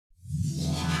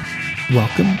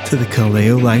Welcome to the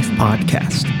Kaleo Life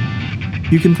Podcast.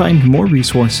 You can find more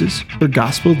resources for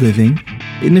gospel living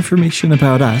and information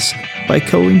about us by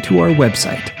going to our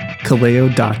website,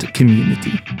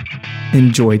 kaleo.community.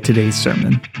 Enjoy today's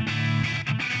sermon.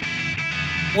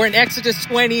 We're in Exodus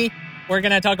 20. We're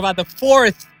going to talk about the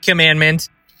fourth commandment.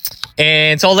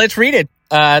 And so let's read it.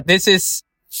 This is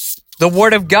the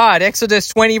word of God. Exodus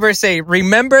 20, verse 8.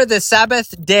 Remember the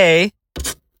Sabbath day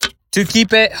to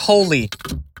keep it holy.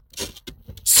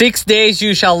 6 days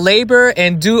you shall labor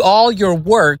and do all your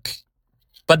work,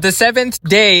 but the seventh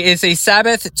day is a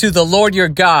Sabbath to the Lord your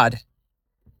God.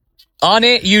 On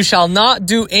it you shall not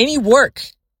do any work,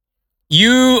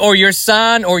 you or your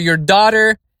son or your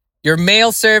daughter, your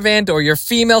male servant or your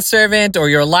female servant or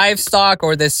your livestock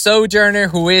or the sojourner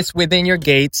who is within your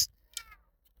gates.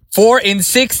 For in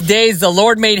 6 days the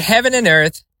Lord made heaven and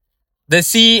earth, the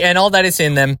sea and all that is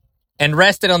in them, and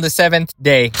rested on the seventh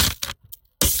day.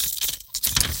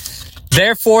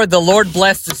 Therefore, the Lord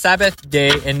blessed the Sabbath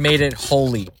day and made it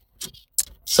holy.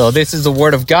 So this is the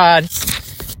word of God.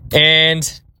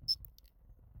 And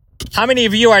how many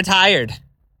of you are tired?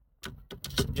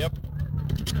 Yep.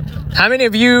 How many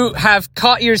of you have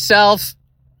caught yourself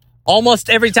almost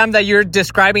every time that you're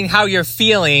describing how you're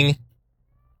feeling,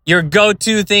 your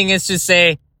go-to thing is to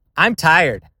say, I'm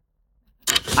tired.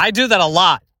 I do that a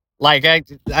lot. Like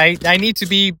I need to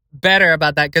be better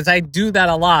about that because I do that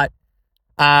a lot.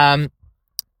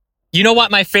 You know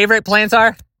what my favorite plans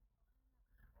are?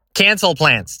 Cancel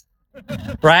plans,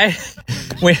 right?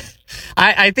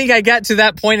 I think I got to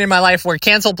that point in my life where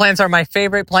cancel plans are my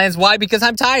favorite plans. Why? Because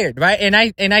I'm tired, right? And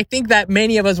I think that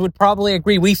many of us would probably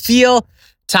agree. We feel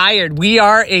tired. We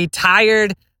are a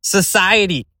tired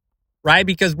society, right?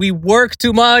 Because we work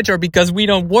too much, or because we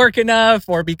don't work enough,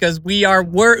 or because we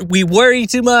worry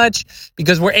too much,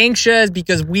 because we're anxious,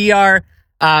 because we are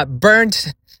burnt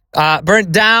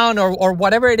down, or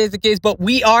whatever it is the case. But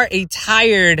we are a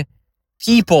tired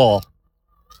people.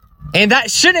 And that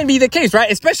shouldn't be the case,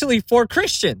 right? Especially for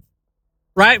Christians,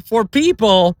 right? For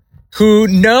people who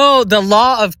know the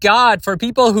law of God, for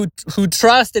people who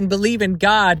trust and believe in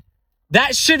God,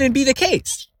 that shouldn't be the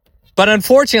case. But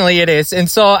unfortunately it is.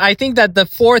 And so I think that the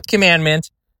fourth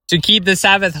commandment, to keep the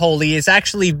Sabbath holy, is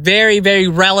actually very, very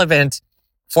relevant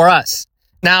for us.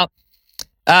 Now,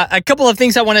 a couple of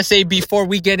things I want to say before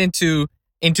we get into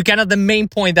kind of the main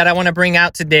point that I want to bring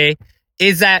out today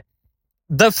is that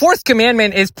the fourth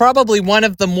commandment is probably one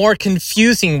of the more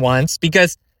confusing ones,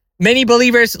 because many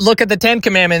believers look at the 10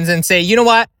 commandments and say, you know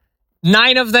what?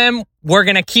 9 of them we're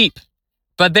going to keep.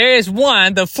 But there is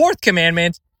one, the fourth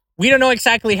commandment, we don't know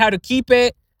exactly how to keep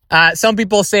it. Some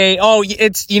people say, oh,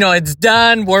 it's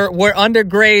done. We're under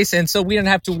grace, and so we don't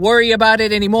have to worry about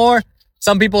it anymore.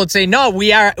 Some people would say, no,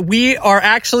 we are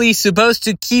actually supposed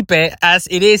to keep it as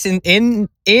it is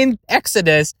in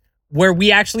Exodus, where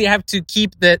we actually have to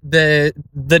keep the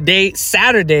day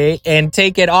Saturday and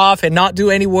take it off and not do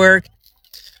any work.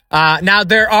 Now,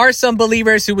 there are some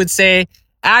believers who would say,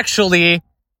 actually,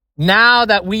 now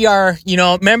that we are,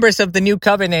 members of the new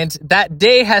covenant, that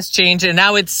day has changed and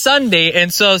now it's Sunday.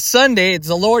 And so Sunday, it's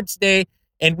the Lord's day,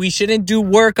 and we shouldn't do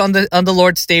work on the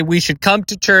Lord's day. We should come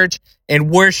to church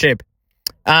and worship.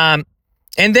 And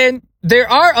then there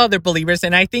are other believers,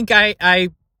 and I think I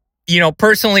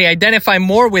personally identify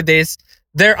more with this.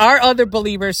 There are other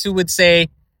believers who would say,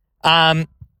 I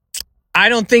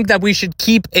don't think that we should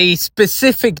keep a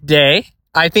specific day.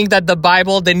 I think that the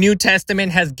Bible, the New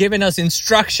Testament, has given us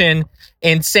instruction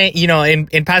in saying,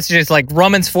 in passages like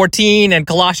Romans 14 and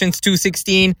Colossians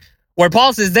 2:16, where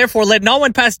Paul says, therefore, let no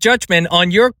one pass judgment on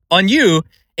you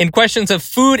in questions of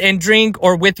food and drink,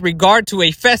 or with regard to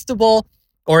a festival,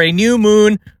 or a new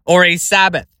moon, or a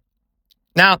Sabbath.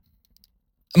 Now,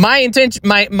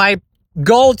 my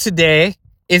goal today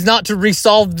is not to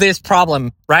resolve this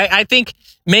problem, right? I think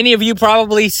many of you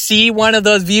probably see one of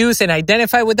those views and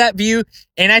identify with that view,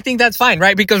 and I think that's fine,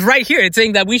 right? Because right here, it's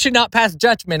saying that we should not pass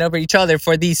judgment over each other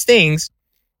for these things.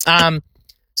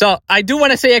 So I do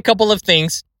want to say a couple of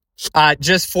things,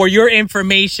 just for your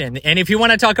information. And if you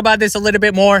want to talk about this a little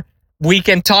bit more, we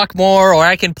can talk more, or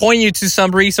I can point you to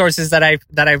some resources that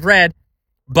I've read.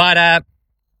 But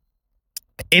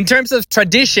in terms of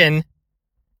tradition,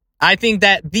 I think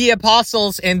that the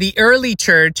apostles and the early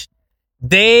church,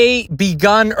 they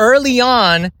begun early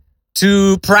on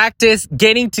to practice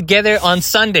getting together on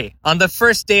Sunday, on the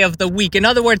first day of the week. In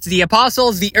other words, the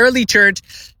apostles, the early church,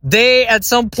 they at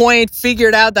some point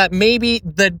figured out that maybe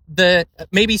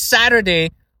maybe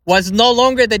Saturday was no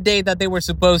longer the day that they were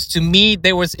supposed to meet.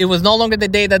 It was no longer the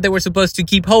day that they were supposed to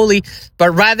keep holy,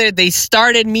 but rather they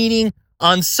started meeting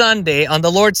on Sunday, on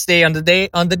the Lord's Day, on the day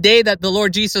that the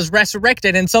Lord Jesus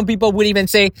resurrected. And some people would even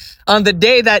say on the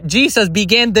day that Jesus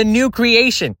began the new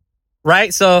creation,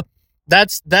 right? So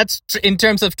that's in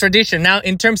terms of tradition. Now,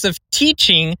 in terms of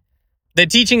teaching, the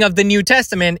teaching of the New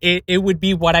Testament, it would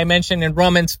be what I mentioned in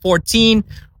Romans 14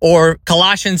 or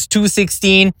Colossians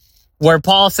 2:16, where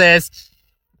Paul says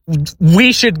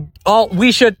we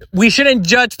shouldn't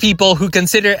judge people who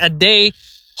consider a day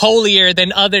holier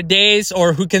than other days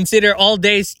or who consider all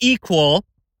days equal,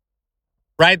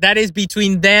 right? That is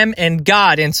between them and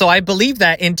God. And so I believe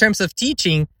that in terms of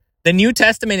teaching, the New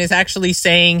Testament is actually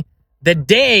saying the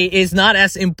day is not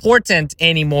as important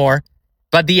anymore,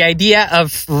 but the idea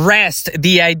of rest,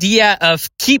 the idea of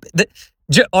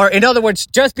or in other words,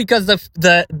 just because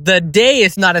the day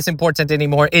is not as important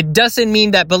anymore, it doesn't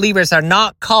mean that believers are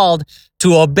not called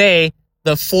to obey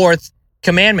the fourth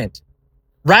commandment.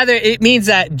 Rather, it means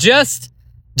that just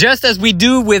as we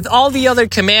do with all the other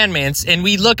commandments and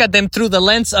we look at them through the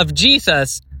lens of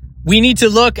Jesus, we need to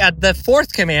look at the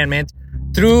fourth commandment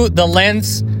through the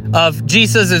lens of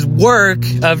Jesus's work,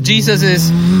 of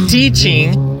Jesus's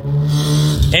teaching.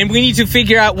 And we need to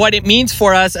figure out what it means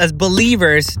for us as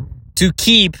believers to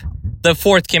keep the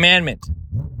fourth commandment.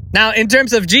 Now, in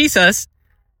terms of Jesus,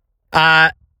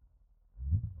 when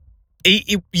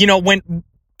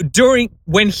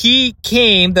he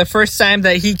came, the first time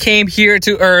that he came here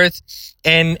to earth,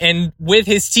 and with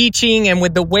his teaching and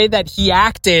with the way that he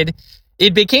acted,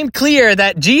 it became clear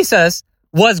that Jesus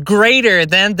was greater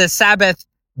than the Sabbath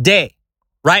day,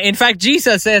 right? In fact,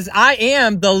 Jesus says, I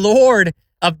am the Lord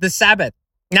of the Sabbath.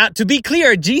 Now, to be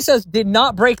clear, Jesus did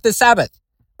not break the Sabbath,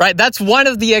 right? That's one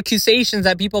of the accusations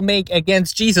that people make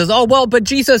against Jesus. Oh, well, but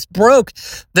Jesus broke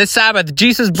the Sabbath.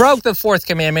 Jesus broke the fourth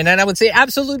commandment. And I would say,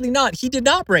 absolutely not. He did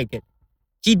not break it.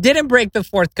 He didn't break the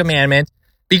fourth commandment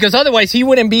because otherwise he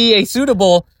wouldn't be a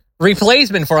suitable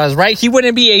replacement for us, right? He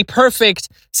wouldn't be a perfect,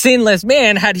 sinless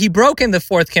man had he broken the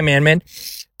fourth commandment.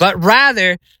 But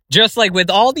rather, just like with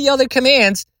all the other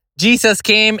commands, Jesus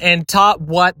came and taught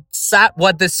what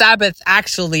the Sabbath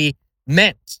actually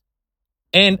meant.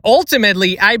 And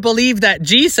ultimately, I believe that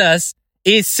Jesus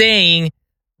is saying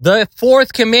the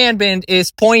fourth commandment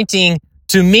is pointing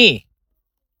to me.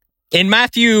 In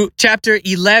Matthew chapter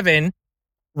 11,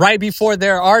 right before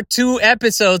there are 2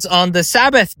 episodes on the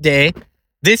Sabbath day,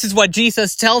 this is what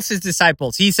Jesus tells his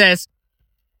disciples. He says,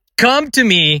 "Come to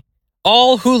me,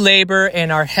 all who labor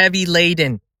and are heavy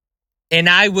laden, and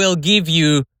I will give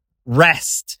you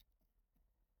rest.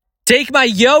 Take my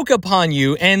yoke upon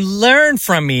you and learn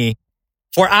from me,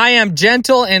 for I am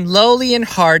gentle and lowly in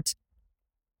heart,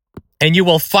 and you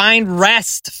will find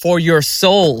rest for your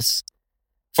souls.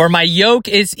 For my yoke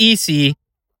is easy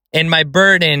and my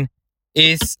burden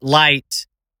is light."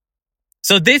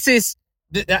 So this is,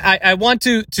 I want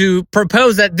to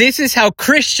propose that this is how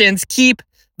Christians keep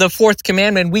the fourth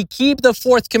commandment. We keep the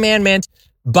fourth commandment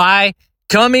by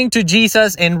coming to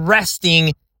Jesus and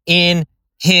resting in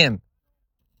him.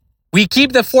 We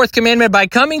keep the fourth commandment by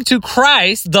coming to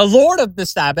Christ, the Lord of the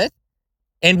Sabbath,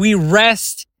 and we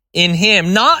rest in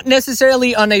him, not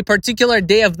necessarily on a particular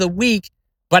day of the week,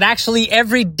 but actually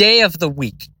every day of the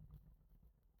week,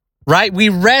 right? We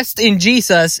rest in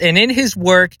Jesus and in his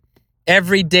work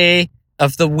every day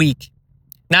of the week.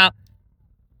 Now,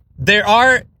 there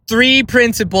are 3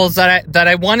 principles that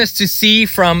I want us to see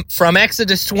from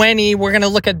Exodus 20. We're going to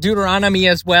look at Deuteronomy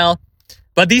as well.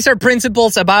 But these are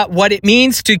principles about what it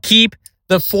means to keep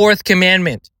the fourth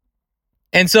commandment.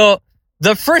 And so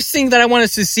the first thing that I want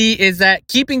us to see is that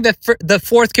keeping the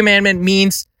fourth commandment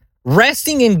means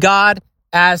resting in God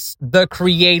as the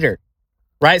creator,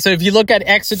 right? So if you look at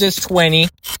Exodus 20,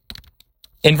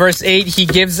 in verse 8, he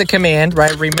gives the command,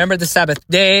 right? Remember the Sabbath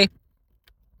day.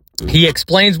 He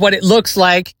explains what it looks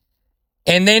like.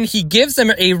 And then he gives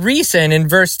them a reason in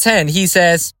verse 10. He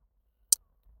says,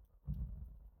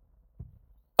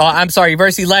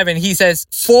 verse 11, he says,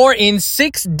 "For in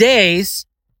 6 days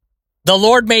the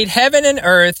Lord made heaven and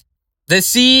earth, the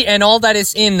sea and all that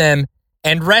is in them,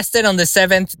 and rested on the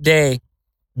 7th day.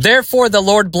 Therefore the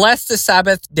Lord blessed the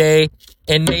Sabbath day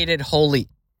and made it holy."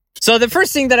 So the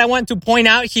first thing that I want to point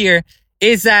out here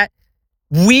is that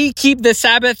we keep the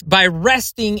Sabbath by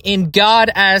resting in God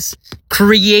as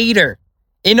creator.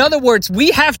 In other words,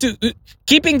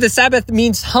 keeping the Sabbath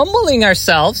means humbling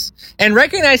ourselves and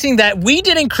recognizing that we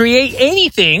didn't create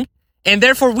anything and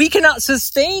therefore we cannot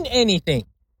sustain anything,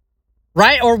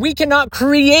 right? Or we cannot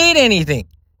create anything.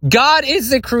 God is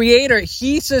the creator.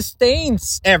 He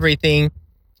sustains everything,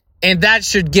 and that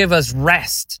should give us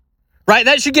rest, right?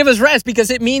 That should give us rest because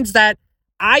it means that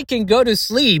I can go to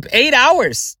sleep 8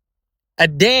 hours a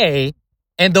day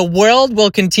and the world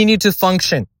will continue to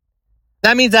function.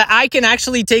 That means that I can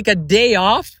actually take a day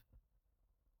off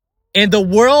and the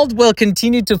world will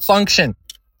continue to function.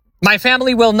 My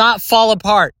family will not fall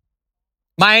apart.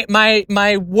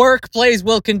 My workplace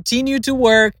will continue to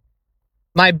work.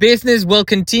 My business will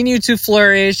continue to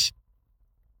flourish.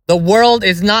 The world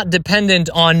is not dependent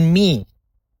on me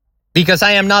because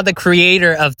I am not the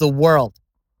creator of the world,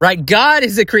 right? God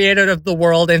is the creator of the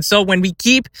world. And so when we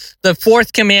keep the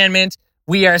fourth commandment,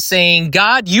 we are saying,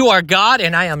 God, you are God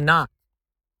and I am not.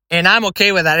 And I'm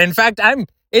okay with that. In fact,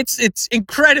 it's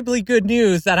incredibly good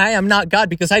news that I am not God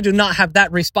because I do not have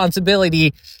that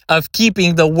responsibility of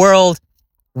keeping the world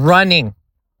running.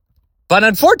 But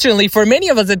unfortunately, for many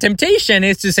of us, the temptation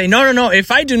is to say, no,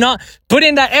 if I do not put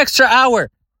in that extra hour,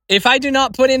 if I do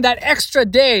not put in that extra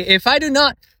day, if I do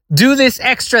not do this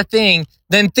extra thing,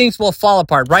 then things will fall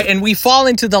apart, right? And we fall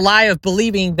into the lie of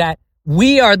believing that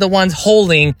we are the ones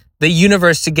holding the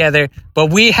universe together,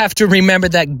 but we have to remember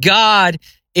that God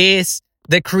is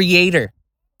the creator.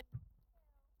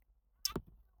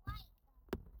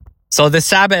 So the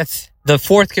Sabbath, the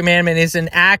fourth commandment, is an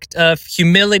act of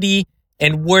humility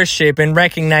and worship and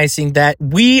recognizing that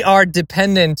we are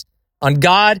dependent on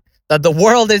God, that the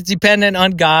world is dependent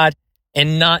on God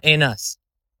and not in us.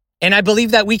 And I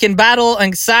believe that we can battle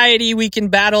anxiety, we can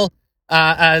battle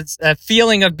a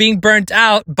feeling of being burnt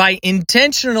out by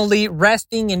intentionally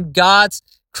resting in God's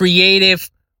creative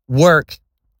work.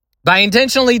 By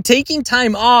intentionally taking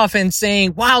time off and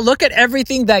saying, wow, look at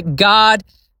everything that God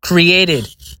created.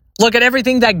 Look at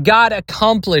everything that God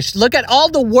accomplished. Look at all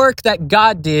the work that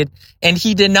God did, and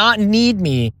he did not need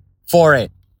me for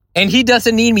it. And he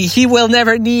doesn't need me. He will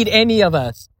never need any of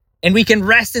us. And we can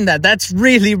rest in that. That's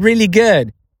really, really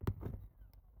good.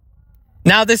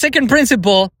 Now, the second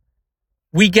principle,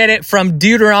 we get it from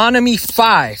Deuteronomy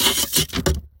 5.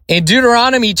 In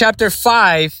Deuteronomy chapter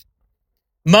 5,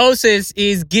 Moses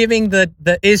is giving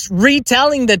is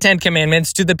retelling the 10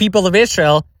 commandments to the people of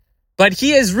Israel, but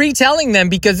he is retelling them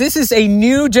because this is a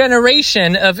new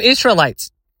generation of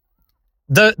Israelites.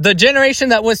 The generation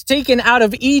that was taken out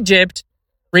of Egypt,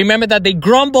 remember that they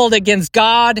grumbled against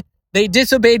God, they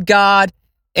disobeyed God,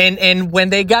 and when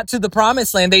they got to the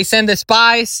promised land, they sent the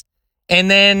spies, and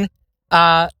then,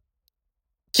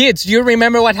 kids, do you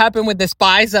remember what happened with the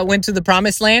spies that went to the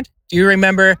promised land? Do you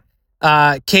remember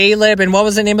Caleb, and what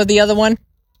was the name of the other one?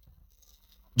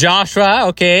 Joshua,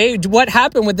 okay. What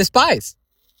happened with the spies?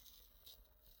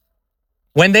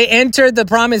 When they entered the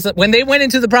promised, when they went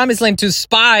into the promised land to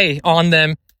spy on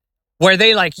them, were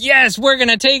they like, yes, we're going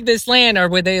to take this land? Or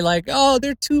were they like, oh,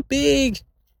 they're too big.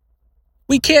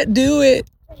 We can't do it.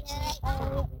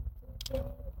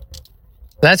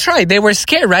 That's right. They were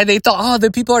scared, right? They thought, oh,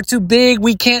 the people are too big.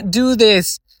 We can't do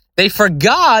this. They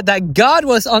forgot that God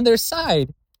was on their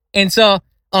side. And so,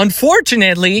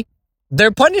 unfortunately,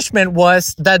 their punishment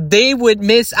was that they would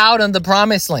miss out on the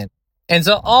promised land. And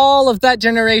so all of that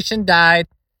generation died,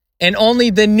 and only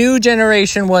the new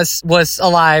generation was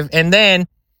alive. And then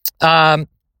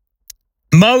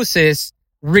Moses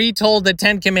retold the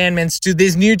 10 commandments to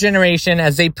this new generation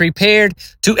as they prepared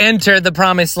to enter the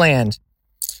promised land.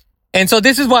 And so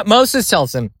this is what Moses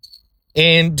tells them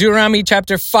in Deuteronomy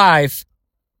chapter 5,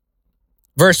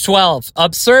 verse 12.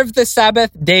 Observe the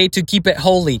Sabbath day to keep it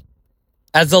holy,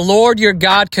 as the Lord your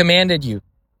God commanded you.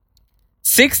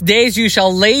 6 days you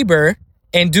shall labor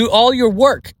and do all your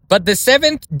work, but the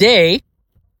seventh day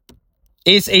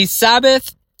is a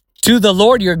Sabbath to the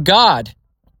Lord your God.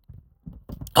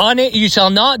 On it you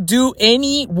shall not do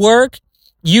any work,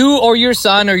 you or your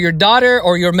son or your daughter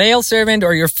or your male servant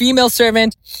or your female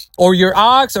servant or your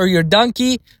ox or your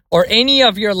donkey or any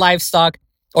of your livestock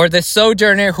or the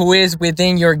sojourner who is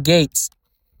within your gates,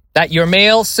 that your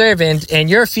male servant and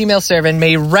your female servant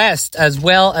may rest as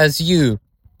well as you.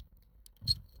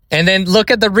 And then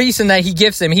look at the reason that he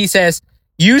gives them. He says,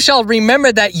 you shall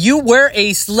remember that you were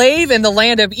a slave in the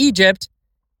land of Egypt,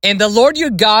 and the Lord your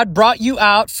God brought you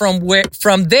out from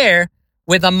there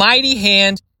with a mighty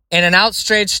hand and an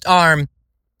outstretched arm.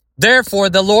 Therefore,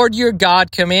 the Lord your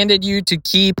God commanded you to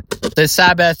keep the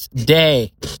Sabbath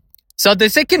day. So the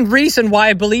second reason why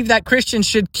I believe that Christians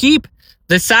should keep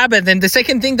the Sabbath, and the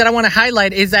second thing that I want to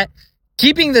highlight, is that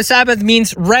keeping the Sabbath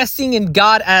means resting in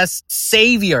God as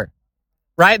Savior.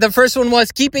 Right? The first one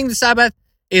was keeping the Sabbath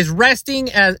is resting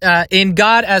in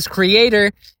God as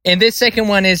Creator. And this second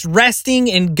one is resting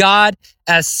in God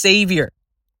as Savior.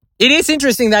 It is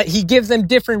interesting that he gives them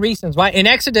different reasons. Why? In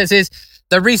Exodus,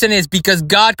 the reason is because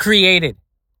God created.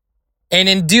 And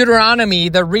in Deuteronomy,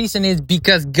 the reason is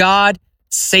because God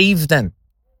saved them.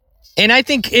 And I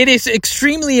think it is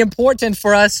extremely important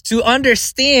for us to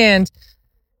understand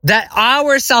that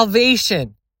our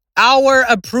salvation, our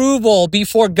approval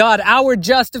before God, our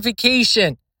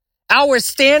justification, our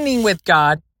standing with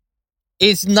God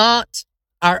is not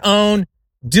our own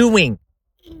doing.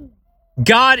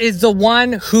 God is the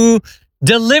one who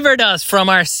delivered us from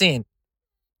our sin.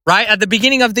 Right? At the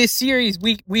beginning of this series,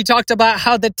 we talked about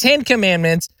how the 10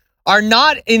 Commandments are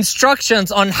not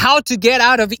instructions on how to get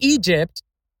out of Egypt.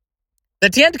 The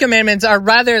 10 Commandments are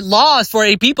rather laws for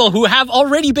a people who have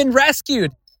already been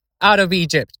rescued out of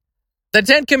Egypt. The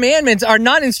 10 Commandments are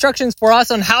not instructions for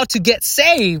us on how to get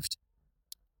saved,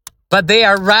 but they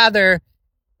are rather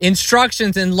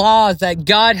instructions and laws that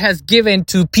God has given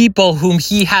to people whom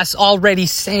he has already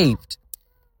saved.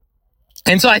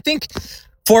 And so I think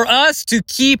for us to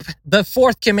keep the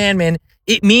fourth commandment,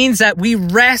 it means that we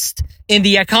rest in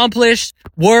the accomplished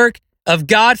work of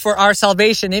God for our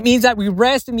salvation. It means that we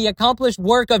rest in the accomplished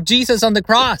work of Jesus on the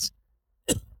cross.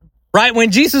 Right?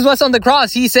 When Jesus was on the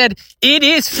cross, he said, "It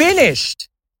is finished."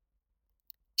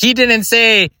 He didn't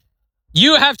say,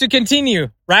 "You have to continue,"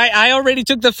 right? I already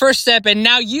took the first step and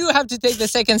now you have to take the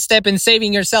second step in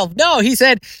saving yourself. No, he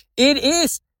said, "It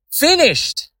is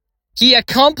finished." He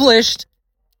accomplished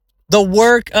the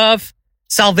work of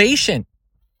salvation.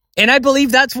 And I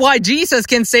believe that's why Jesus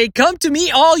can say, "Come to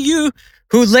me, all you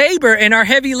who labor and are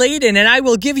heavy laden, and I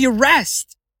will give you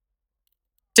rest.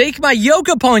 Take my yoke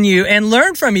upon you and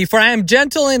learn from me, for I am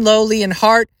gentle and lowly in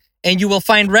heart, and you will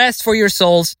find rest for your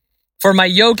souls. For my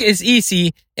yoke is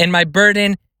easy and my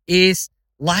burden is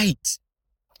light."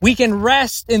 We can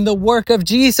rest in the work of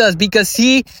Jesus because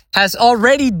he has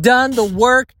already done the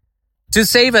work to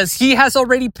save us. He has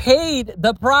already paid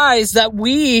the price that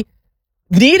we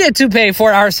needed to pay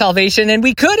for our salvation, and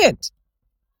we couldn't.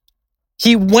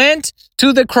 He went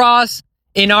to the cross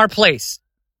in our place.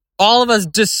 All of us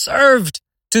deserved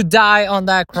to die on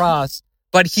that cross,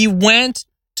 but he went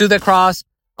to the cross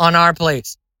on our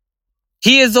place.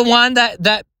 He is the one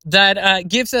that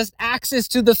gives us access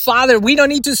to the Father. We don't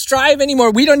need to strive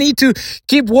anymore. We don't need to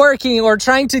keep working or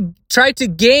try to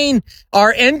gain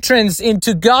our entrance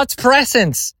into God's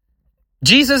presence.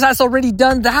 Jesus has already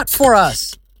done that for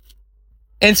us.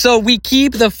 And so we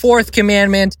keep the fourth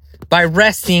commandment by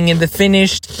resting in the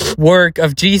finished work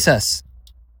of Jesus.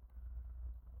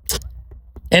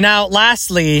 And now,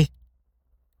 lastly,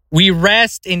 we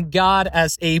rest in God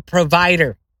as a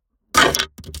provider.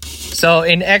 So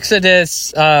in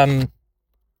Exodus, I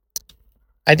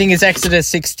think it's Exodus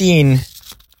 16.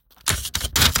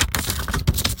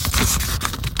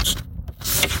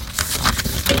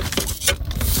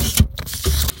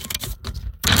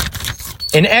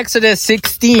 In Exodus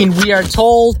 16, we are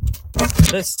told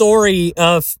the story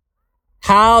of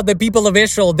how the people of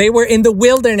Israel, they were in the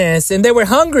wilderness and they were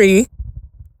hungry.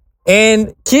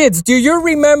 And kids, do you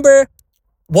remember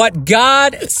what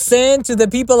God sent to the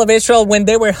people of Israel when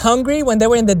they were hungry, when they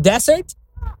were in the desert?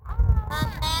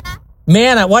 Manna.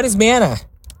 Manna. What is manna?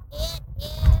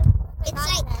 It's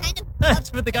like kind of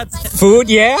That's what the God said. Food,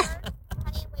 yeah?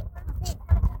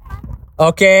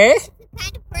 Okay. It's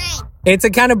kind of bread. It's a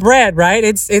kind of bread, right?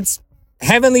 It's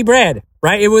heavenly bread,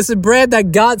 right? It was a bread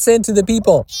that God sent to the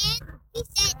people. And he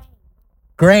sent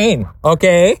Grain,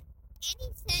 okay?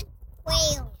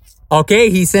 quails. Okay,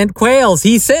 he sent quails.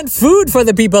 He sent food for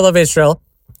the people of Israel,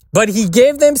 but he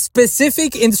gave them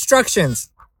specific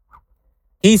instructions.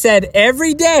 He said,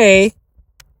 every day,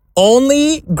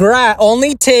 only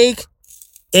take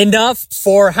enough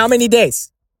for how many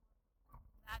days?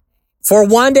 For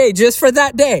one day, just for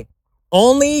that day.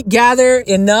 Only gather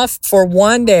enough for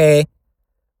one day.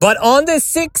 But on the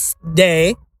sixth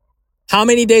day, how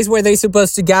many days were they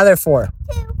supposed to gather for?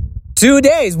 2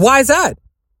 days. Why is that?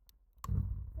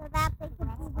 So that they could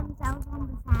feed themselves on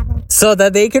the Sabbath. So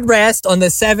that they could rest on the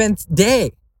seventh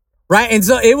day. Right? And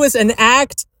so it was an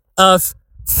act of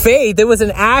faith. It was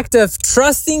an act of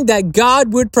trusting that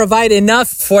God would provide enough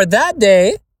for that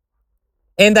day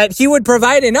and that he would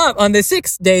provide enough on the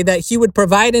sixth day, that he would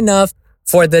provide enough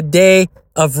for the day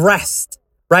of rest.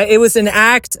 Right? It was an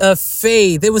act of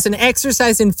faith. It was an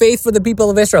exercise in faith for the people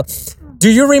of Israel. Do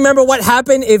you remember what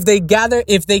happened if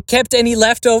they kept any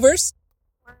leftovers?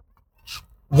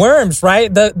 Worms,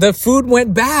 right? The food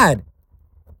went bad.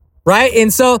 Right?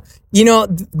 And so,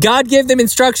 God gave them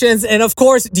instructions. And of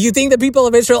course, do you think the people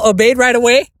of Israel obeyed right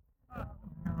away?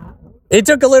 It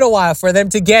took a little while for them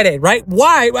to get it, right?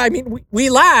 Why? I mean, we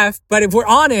laugh, but if we're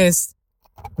honest,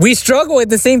 we struggle with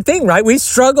the same thing, right? We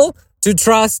struggle to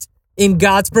trust in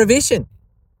God's provision.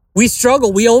 We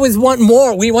struggle. We always want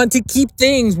more. We want to keep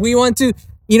things. We want to,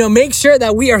 make sure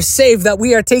that we are safe, that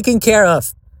we are taken care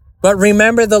of. But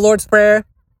remember the Lord's Prayer?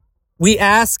 We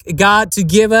ask God to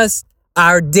give us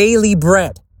our daily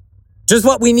bread. just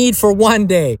what we need for one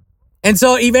day. And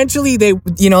so eventually they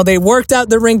worked out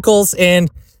the wrinkles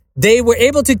and they were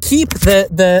able to keep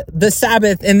the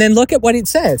Sabbath. And then look at what it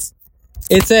says.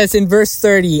 It says in verse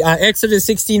 30, Exodus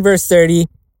 16, verse 30,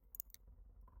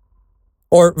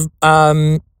 or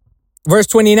verse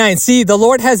 29, see, the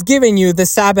Lord has given you the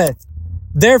Sabbath.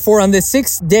 Therefore, on the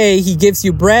sixth day, he gives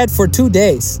you bread for 2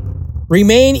 days.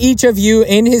 Remain each of you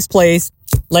in his place.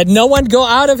 Let no one go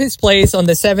out of his place on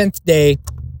the seventh day.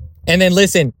 And then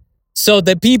listen. So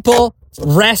the people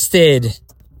rested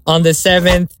on the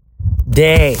seventh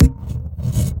day.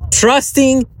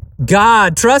 Trusting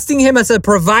God, trusting him as a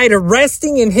provider,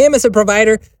 resting in him as a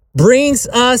provider brings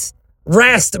us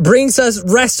rest, brings us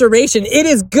restoration. It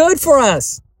is good for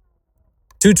us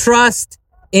to trust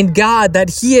in God, that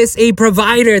he is a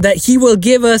provider, that he will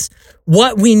give us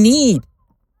what we need.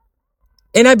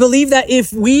 And I believe that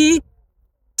if we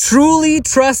truly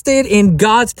trusted in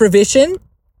God's provision,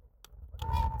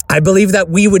 I believe that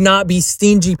we would not be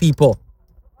stingy people.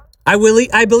 I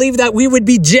believe that we would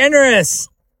be generous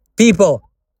people,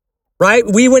 right?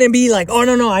 We wouldn't be like, oh,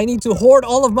 no, I need to hoard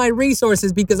all of my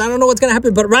resources because I don't know what's going to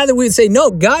happen. But rather we would say,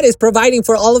 no, God is providing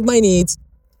for all of my needs.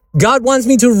 God wants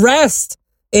me to rest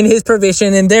in his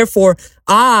provision, and therefore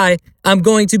I am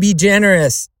going to be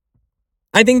generous.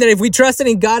 I think that if we trusted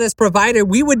in God as provider,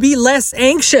 we would be less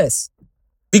anxious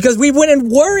because we wouldn't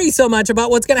worry so much about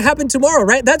what's going to happen tomorrow,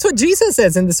 right? That's what Jesus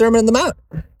says in the Sermon on the Mount.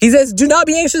 He says, do not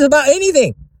be anxious about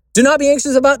anything. Do not be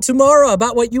anxious about tomorrow,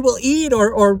 about what you will eat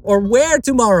or wear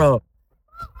tomorrow.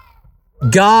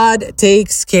 God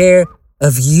takes care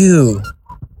of you.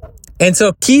 And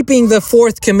so keeping the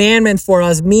fourth commandment for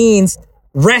us means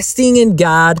resting in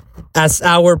God as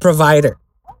our provider.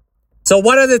 So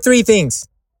what are the three things?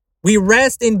 We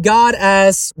rest in God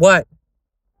as what?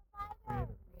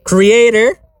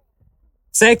 Creator.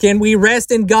 Second, we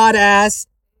rest in God as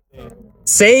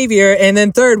Savior. And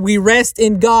then third, we rest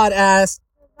in God as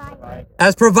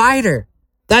provider.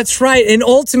 That's right. And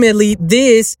ultimately,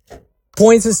 this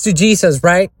points us to Jesus,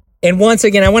 right? And once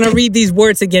again, I want to read these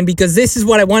words again because this is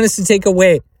what I want us to take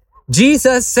away.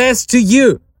 Jesus says to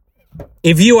you,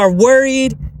 if you are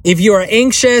worried, if you are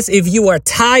anxious, if you are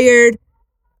tired,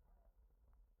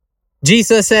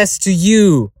 Jesus says to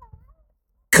you,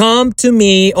 come to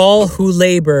me, all who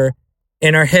labor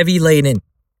and are heavy laden,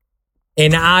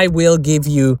 and I will give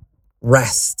you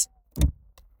rest.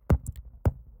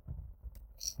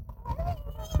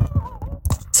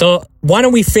 So why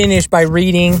don't we finish by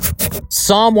reading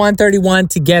Psalm 131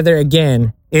 together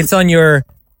again? It is on your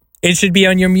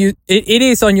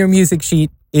music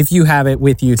sheet if you have it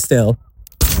with you still.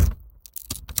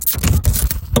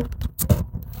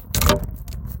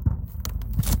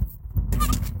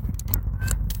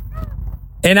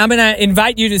 And I'm going to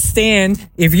invite you to stand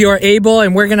if you are able,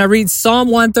 and we're going to read Psalm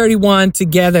 131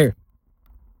 together.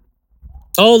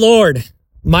 Oh Lord,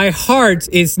 my heart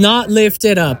is not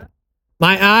lifted up.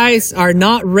 My eyes are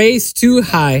not raised too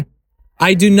high.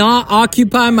 I do not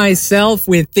occupy myself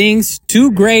with things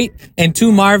too great and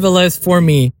too marvelous for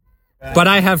me. But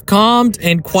I have calmed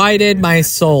and quieted my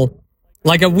soul.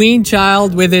 Like a weaned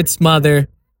child with its mother,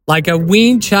 like a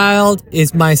weaned child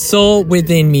is my soul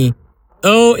within me.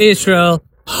 O Israel,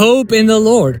 hope in the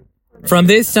Lord from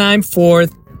this time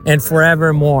forth and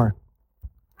forevermore.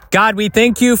 God, we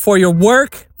thank you for your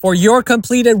work, for your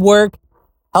completed work.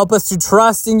 Help us to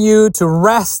trust in you, to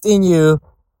rest in you,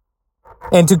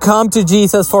 and to come to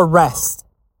Jesus for rest.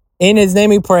 In his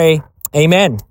name we pray. Amen.